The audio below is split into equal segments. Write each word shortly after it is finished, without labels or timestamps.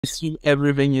assume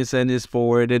everything you send is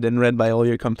forwarded and read by all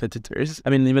your competitors. I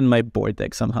mean, even my board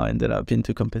deck somehow ended up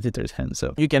into competitors' hands.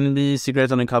 So you can be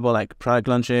secret on a couple like product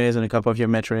launches and a couple of your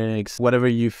metrics, whatever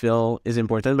you feel is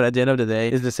important. But at the end of the day,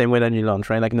 it's the same way that you launch,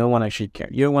 right? Like no one actually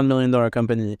cares. You're a $1 million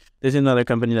company. There's another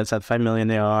company that's at 5 million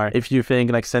AR. If you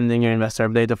think like sending your investor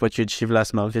update of what you achieved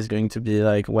last month is going to be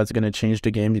like what's going to change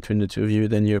the game between the two of you,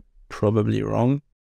 then you're probably wrong.